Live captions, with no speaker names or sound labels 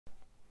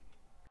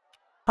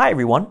Hi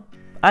everyone,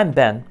 I'm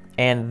Ben,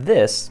 and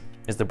this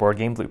is the Board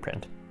Game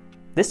Blueprint.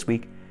 This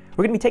week,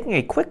 we're going to be taking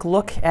a quick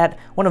look at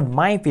one of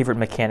my favorite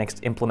mechanics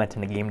to implement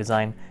into game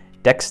design,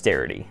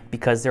 Dexterity,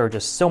 because there are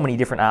just so many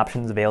different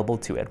options available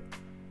to it.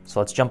 So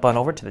let's jump on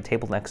over to the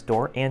table next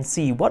door and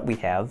see what we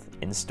have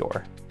in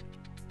store.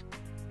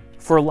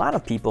 For a lot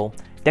of people,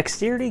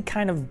 Dexterity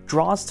kind of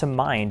draws to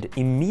mind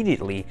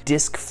immediately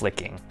disc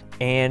flicking.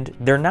 And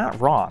they're not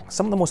wrong.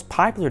 Some of the most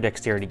popular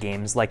Dexterity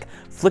games, like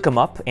Flick 'em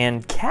Up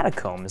and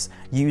Catacombs,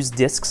 use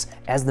discs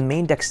as the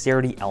main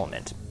Dexterity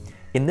element.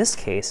 In this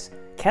case,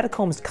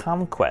 Catacombs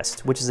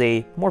Conquest, which is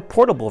a more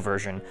portable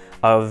version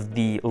of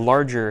the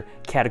larger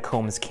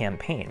Catacombs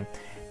campaign,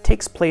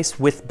 takes place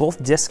with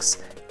both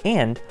discs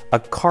and a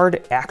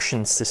card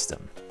action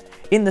system.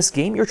 In this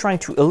game, you're trying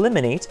to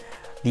eliminate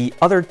the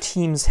other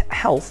team's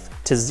health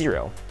to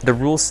 0. The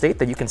rules state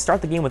that you can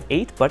start the game with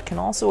 8, but can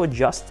also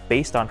adjust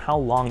based on how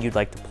long you'd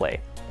like to play.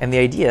 And the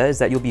idea is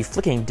that you'll be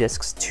flicking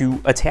discs to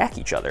attack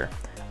each other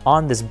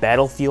on this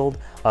battlefield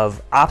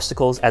of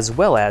obstacles as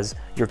well as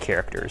your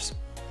characters.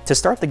 To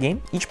start the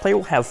game, each player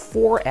will have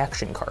 4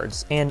 action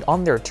cards, and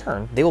on their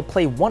turn, they will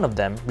play one of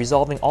them,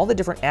 resolving all the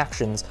different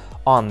actions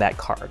on that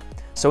card.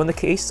 So in the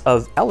case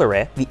of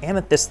Lvly, the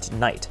Amethyst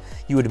Knight,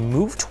 you would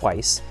move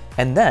twice,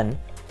 and then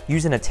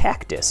use an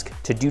attack disc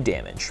to do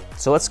damage.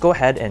 So let's go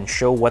ahead and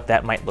show what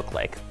that might look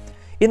like.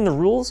 In the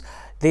rules,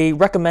 they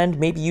recommend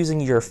maybe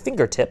using your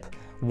fingertip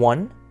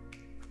 1,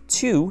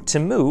 2 to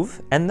move,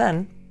 and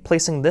then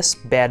placing this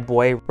bad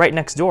boy right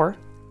next door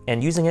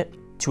and using it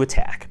to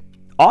attack.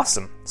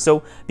 Awesome.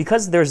 So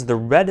because there's the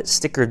red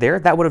sticker there,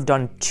 that would have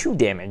done 2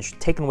 damage,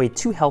 taken away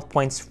 2 health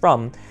points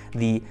from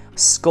the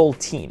skull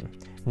team.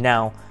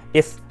 Now,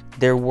 if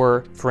there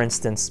were, for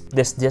instance,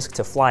 this disc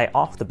to fly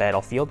off the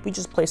battlefield, we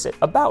just place it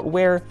about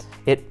where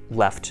it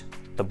left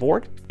the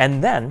board.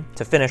 And then,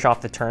 to finish off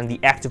the turn, the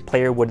active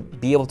player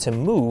would be able to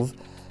move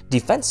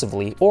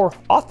defensively or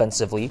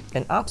offensively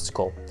an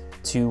obstacle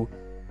to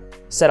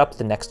set up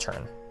the next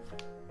turn.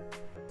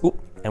 Ooh,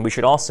 and we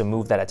should also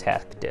move that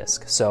attack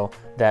disc, so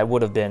that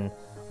would have been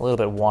a little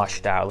bit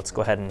washed out. Let's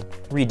go ahead and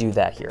redo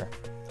that here.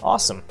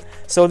 Awesome.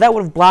 So that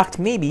would have blocked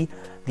maybe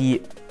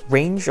the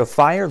range of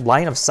fire,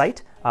 line of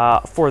sight,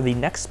 for the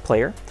next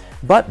player,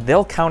 but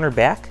they'll counter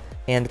back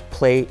and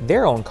play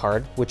their own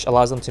card, which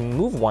allows them to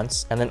move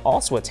once and then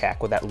also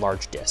attack with that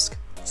large disc.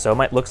 So it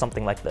might look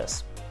something like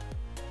this.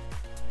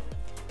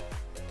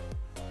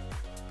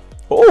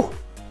 Oh!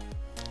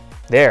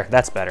 There,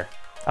 that's better.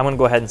 I'm gonna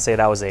go ahead and say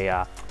that was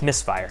a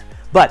misfire.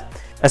 But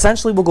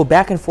essentially we'll go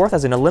back and forth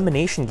as an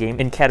elimination game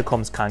in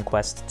Catacombs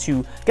Conquest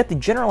to get the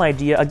general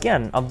idea,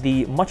 again, of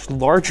the much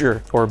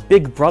larger or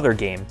big brother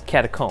game,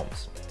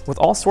 Catacombs. With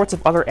all sorts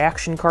of other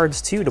action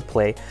cards too to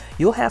play,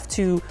 you'll have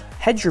to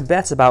hedge your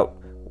bets about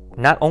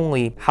not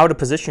only how to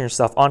position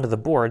yourself onto the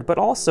board, but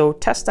also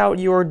test out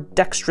your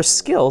dexterous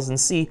skills and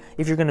see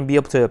if you're going to be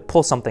able to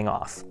pull something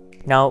off.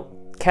 Now,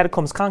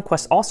 Catacombs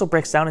Conquest also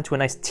breaks down into a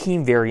nice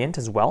team variant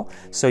as well,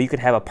 so you could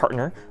have a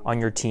partner on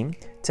your team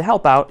to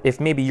help out if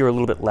maybe you're a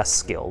little bit less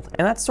skilled.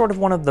 And that's sort of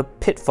one of the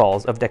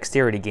pitfalls of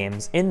Dexterity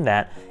games, in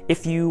that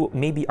if you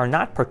maybe are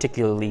not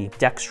particularly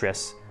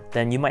dexterous,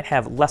 then you might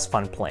have less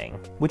fun playing,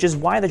 which is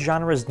why the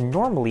genre is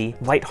normally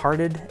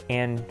lighthearted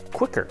and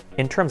quicker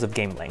in terms of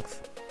game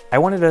length. I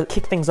wanted to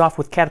kick things off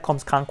with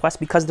Catacombs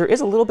Conquest because there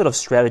is a little bit of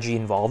strategy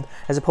involved,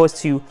 as opposed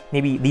to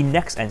maybe the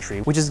next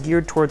entry, which is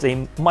geared towards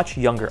a much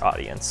younger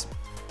audience.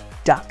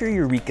 Dr.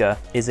 Eureka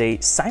is a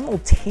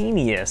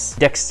simultaneous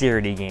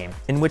dexterity game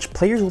in which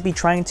players will be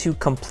trying to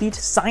complete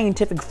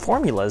scientific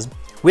formulas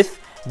with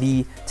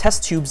the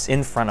test tubes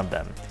in front of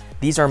them.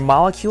 These are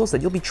molecules that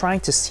you'll be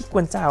trying to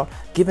sequence out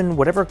given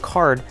whatever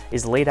card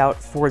is laid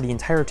out for the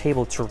entire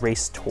table to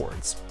race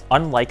towards.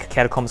 Unlike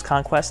Catacombs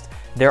Conquest,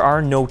 there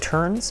are no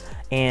turns,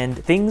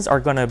 and things are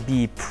gonna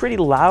be pretty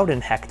loud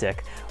and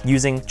hectic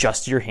using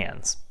just your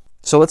hands.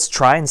 So let's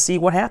try and see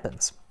what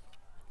happens.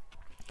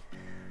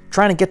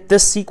 Trying to get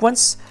this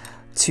sequence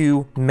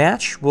to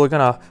match, we're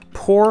gonna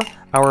pour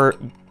our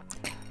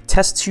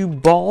test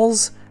tube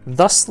balls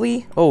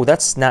thusly. Oh,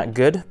 that's not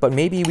good, but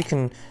maybe we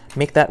can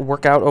make that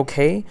work out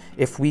okay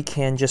if we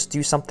can just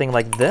do something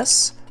like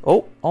this.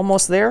 Oh,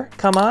 almost there,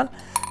 come on.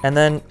 And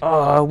then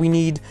we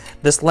need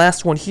this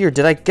last one here.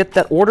 Did I get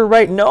that order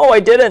right? No, I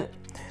didn't.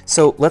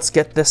 So let's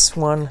get this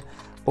one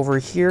over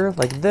here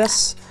like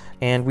this.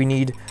 And we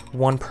need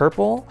 1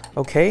 purple,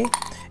 okay.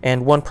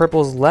 And 1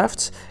 purple is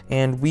left,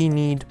 and we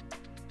need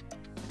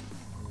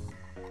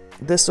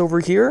this over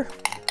here.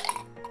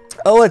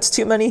 Oh, it's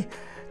too many.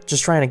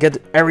 Just trying to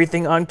get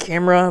everything on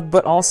camera,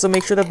 but also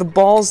make sure that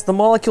the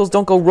molecules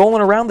don't go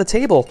rolling around the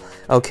table.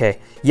 Okay,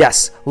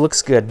 yes,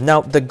 looks good.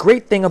 Now, the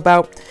great thing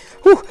about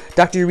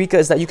Dr. Eureka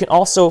is that you can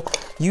also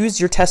use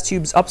your test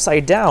tubes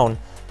upside down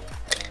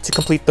to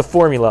complete the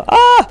formula.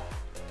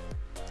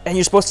 And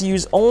you're supposed to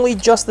use only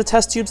just the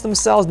test tubes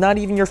themselves, not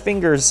even your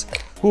fingers.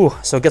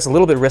 So it gets a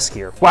little bit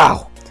riskier.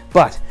 Wow.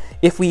 But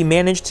if we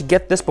manage to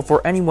get this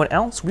before anyone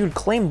else, we would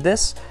claim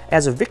this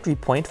as a victory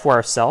point for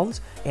ourselves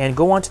and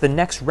go on to the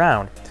next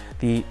round.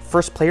 The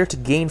first player to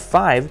gain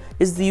 5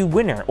 is the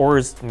winner, or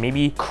is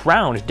maybe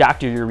crowned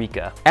Dr.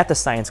 Eureka at the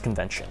science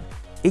convention.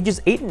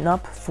 Ages 8 and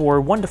up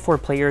for 1 to 4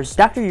 players,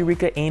 Dr.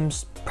 Eureka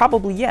aims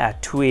probably, yeah,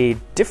 to a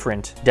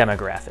different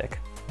demographic,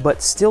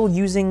 but still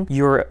using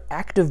your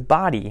active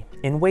body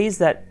in ways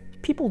that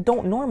people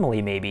don't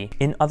normally maybe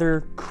in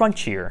other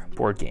crunchier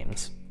board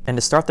games. And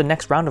to start the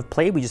next round of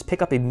play, we just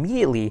pick up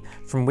immediately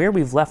from where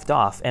we've left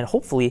off, and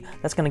hopefully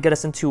that's going to get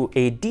us into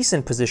a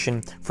decent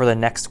position for the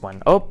next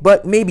one. Oh,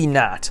 but maybe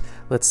not.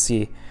 Let's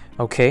see.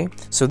 Okay,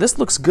 so this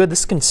looks good,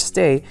 this can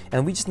stay,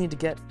 and we just need to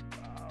get...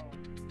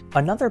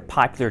 Another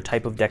popular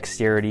type of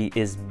dexterity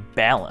is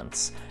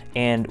balance,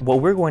 and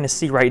what we're going to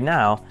see right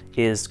now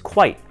is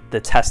quite the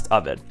test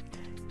of it.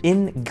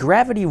 In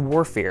Gravity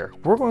Warfare,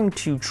 we're going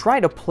to try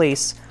to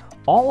place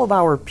all of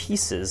our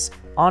pieces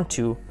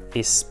onto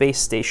a space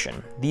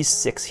station, these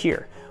 6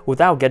 here,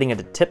 without getting it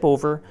to tip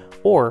over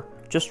or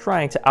just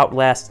trying to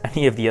outlast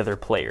any of the other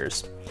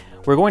players.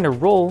 We're going to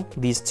roll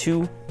these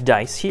 2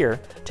 dice here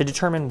to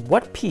determine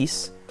what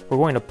piece we're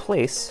going to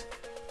place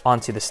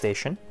onto the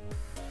station.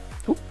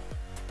 Oop.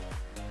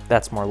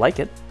 That's more like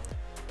it.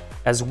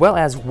 As well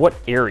as what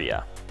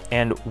area.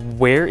 And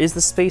where is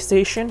the space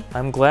station?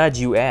 I'm glad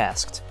you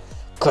asked.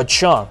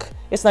 Ka-chunk!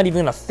 It's not even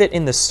gonna fit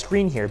in the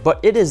screen here, but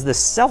it is the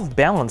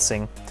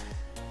self-balancing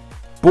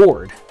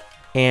board.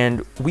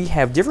 And we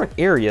have different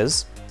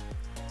areas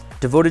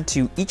devoted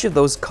to each of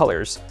those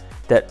colors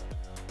that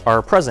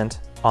are present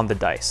on the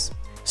dice.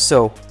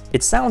 So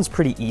it sounds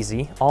pretty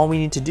easy. All we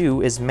need to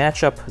do is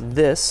match up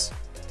this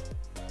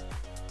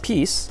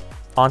piece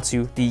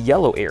onto the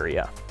yellow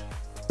area.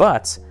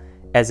 But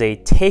as a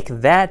take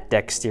that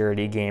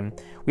dexterity game,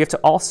 we have to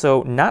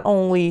also not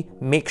only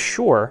make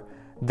sure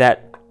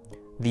that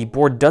the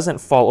board doesn't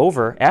fall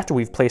over after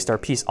we've placed our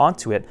piece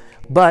onto it,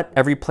 but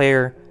every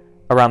player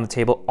around the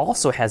table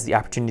also has the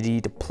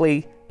opportunity to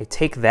play a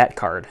take that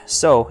card.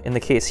 So in the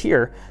case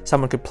here,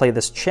 someone could play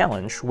this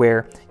challenge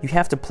where you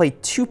have to play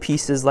 2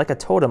 pieces like a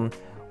totem,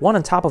 one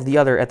on top of the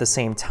other at the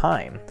same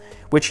time,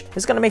 which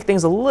is going to make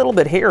things a little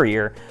bit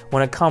hairier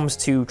when it comes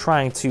to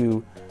trying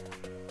to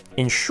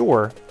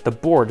ensure the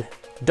board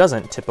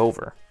doesn't tip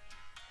over.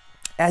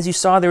 As you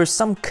saw, there is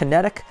some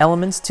kinetic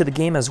elements to the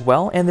game as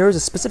well, and there is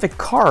a specific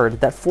card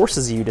that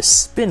forces you to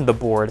spin the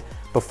board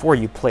before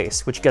you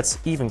place, which gets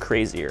even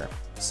crazier.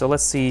 So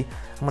let's see,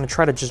 I'm gonna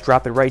try to just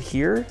drop it right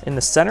here in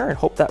the center and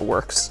hope that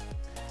works.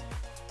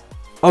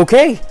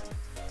 Okay,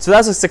 so that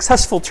was a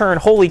successful turn.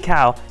 Holy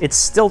cow, it's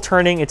still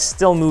turning, it's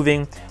still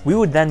moving. We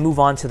would then move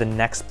on to the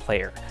next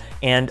player.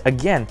 And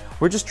again,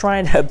 we're just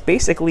trying to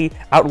basically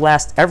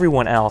outlast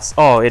everyone else.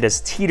 Oh, it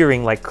is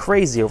teetering like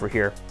crazy over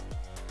here.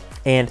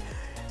 And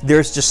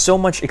there's just so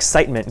much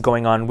excitement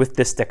going on with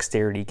this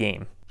dexterity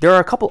game. There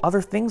are a couple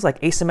other things like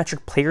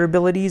asymmetric player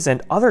abilities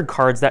and other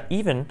cards that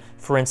even,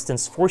 for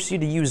instance, force you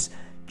to use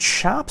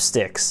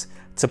chopsticks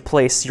to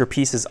place your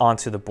pieces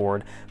onto the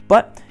board.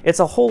 But it's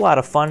a whole lot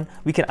of fun.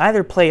 We can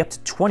either play up to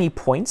 20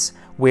 points,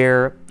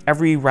 where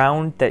every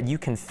round that you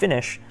can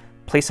finish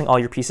placing all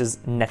your pieces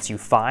nets you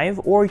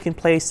 5, or you can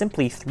play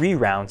simply 3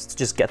 rounds to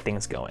just get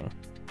things going.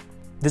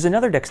 There's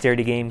another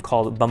dexterity game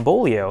called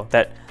Bamboleo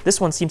that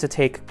this one seems to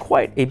take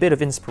quite a bit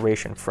of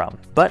inspiration from,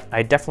 but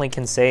I definitely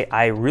can say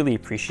I really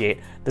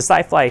appreciate the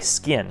Lifeline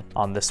skin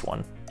on this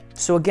one.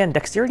 So again,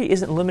 dexterity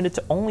isn't limited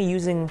to only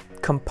using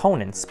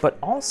components, but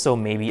also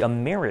maybe a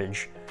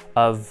marriage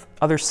of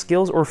other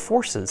skills or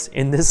forces,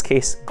 in this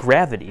case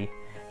gravity,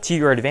 to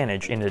your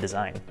advantage in a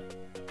design.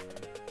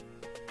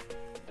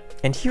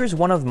 And here's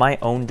one of my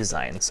own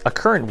designs, a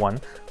current one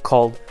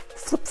called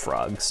Flip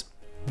Frogs.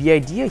 The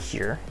idea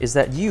here is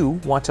that you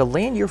want to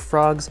land your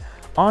frogs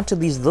onto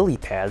these lily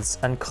pads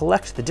and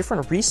collect the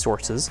different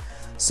resources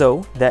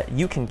so that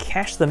you can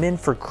cash them in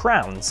for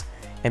crowns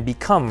and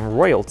become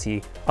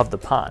royalty of the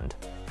pond.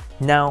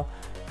 Now,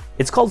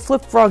 it's called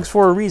Flip Frogs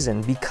for a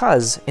reason,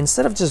 because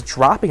instead of just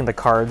dropping the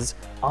cards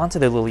onto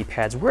the lily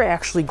pads, we're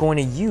actually going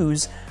to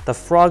use the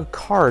frog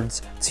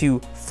cards to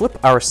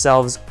flip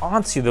ourselves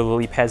onto the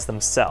lily pads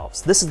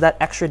themselves. This is that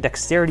extra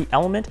dexterity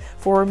element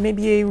for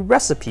maybe a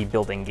recipe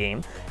building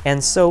game,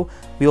 and so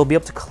we will be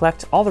able to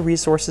collect all the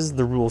resources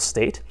the rules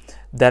state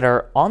that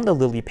are on the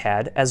lily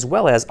pad as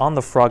well as on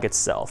the frog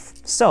itself.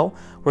 So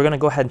we're going to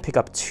go ahead and pick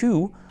up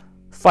 2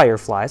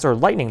 fireflies, or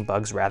lightning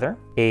bugs rather,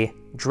 a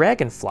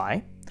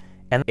dragonfly,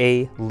 and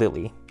a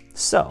lily.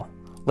 So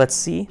let's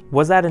see,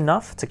 was that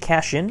enough to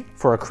cash in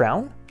for a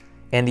crown?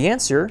 And the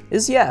answer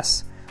is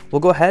yes. We'll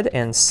go ahead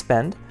and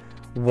spend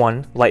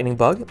 1 lightning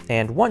bug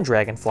and 1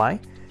 dragonfly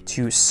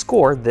to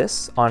score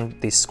this on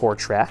the score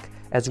track,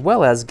 as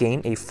well as gain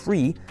a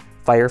free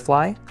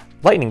firefly,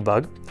 lightning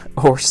bug,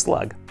 or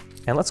slug.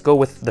 And let's go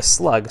with the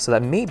slug so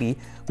that maybe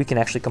we can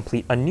actually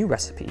complete a new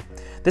recipe.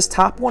 This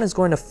top one is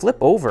going to flip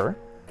over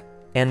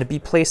and be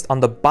placed on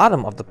the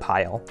bottom of the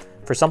pile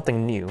for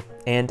something new.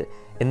 And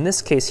in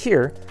this case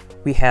here,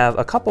 we have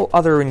a couple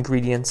other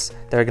ingredients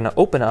that are going to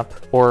open up,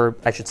 or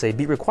I should say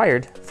be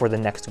required, for the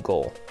next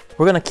goal.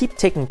 We're going to keep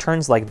taking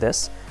turns like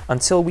this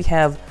until we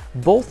have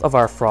both of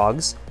our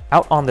frogs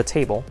out on the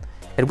table,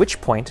 at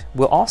which point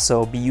we'll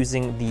also be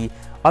using the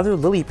other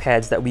lily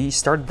pads that we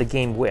started the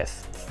game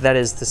with, that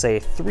is to say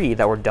 3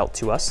 that were dealt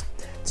to us,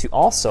 to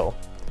also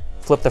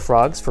flip the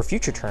frogs for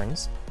future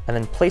turns, and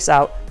then place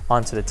out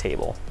onto the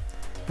table.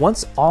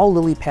 Once all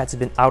lily pads have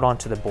been out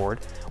onto the board,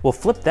 we'll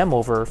flip them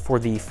over for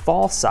the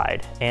fall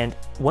side, and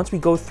once we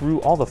go through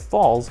all the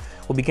falls,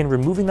 we'll begin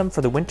removing them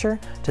for the winter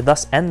to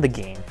thus end the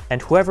game,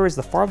 and whoever is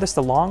the farthest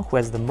along who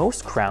has the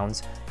most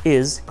crowns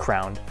is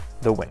crowned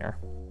the winner.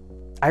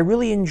 I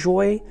really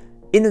enjoy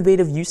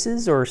innovative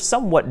uses or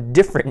somewhat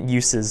different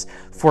uses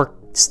for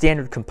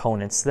standard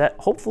components that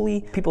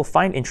hopefully people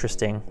find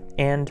interesting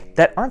and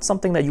that aren't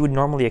something that you would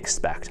normally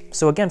expect.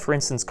 So again, for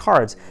instance,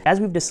 cards, as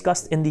we've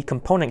discussed in the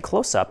component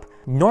close-up,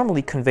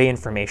 normally convey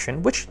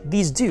information, which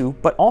these do,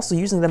 but also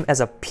using them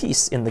as a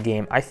piece in the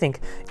game, I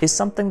think, is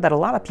something that a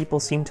lot of people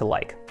seem to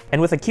like.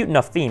 And with a cute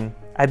enough theme,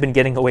 I've been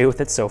getting away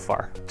with it so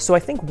far. So I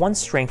think one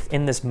strength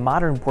in this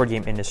modern board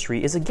game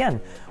industry is,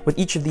 again, with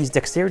each of these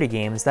dexterity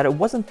games, that it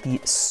wasn't the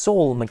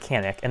sole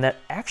mechanic, and that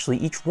actually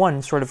each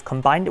one sort of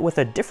combined it with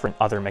a different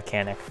other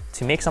mechanic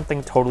to make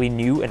something totally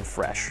new and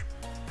fresh.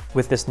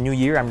 With this new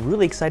year, I'm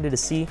really excited to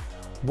see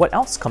what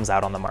else comes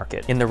out on the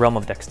market in the realm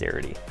of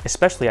dexterity,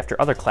 especially after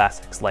other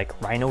classics like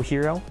Rhino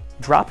Hero,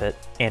 Drop It,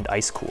 and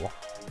Ice Cool.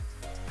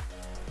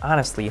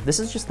 Honestly,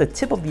 this is just the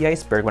tip of the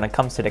iceberg when it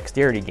comes to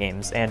dexterity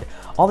games and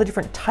all the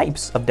different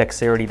types of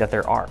dexterity that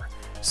there are.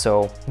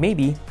 So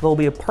maybe there'll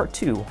be a part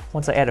 2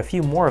 once I add a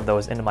few more of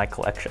those into my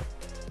collection.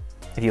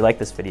 If you like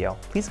this video,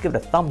 please give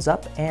it a thumbs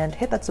up and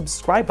hit that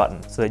subscribe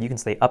button so that you can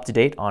stay up to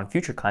date on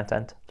future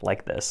content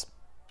like this.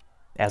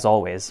 As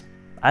always,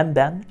 I'm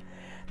Ben.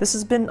 This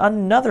has been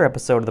another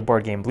episode of the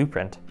Board Game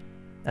Blueprint,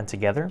 and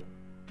together,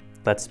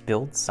 let's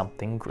build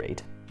something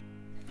great.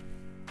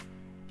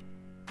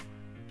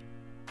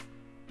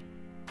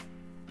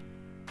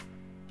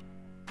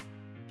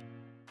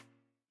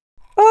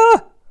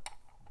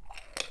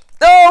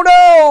 Oh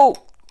no!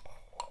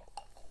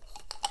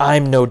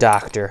 I'm no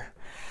doctor.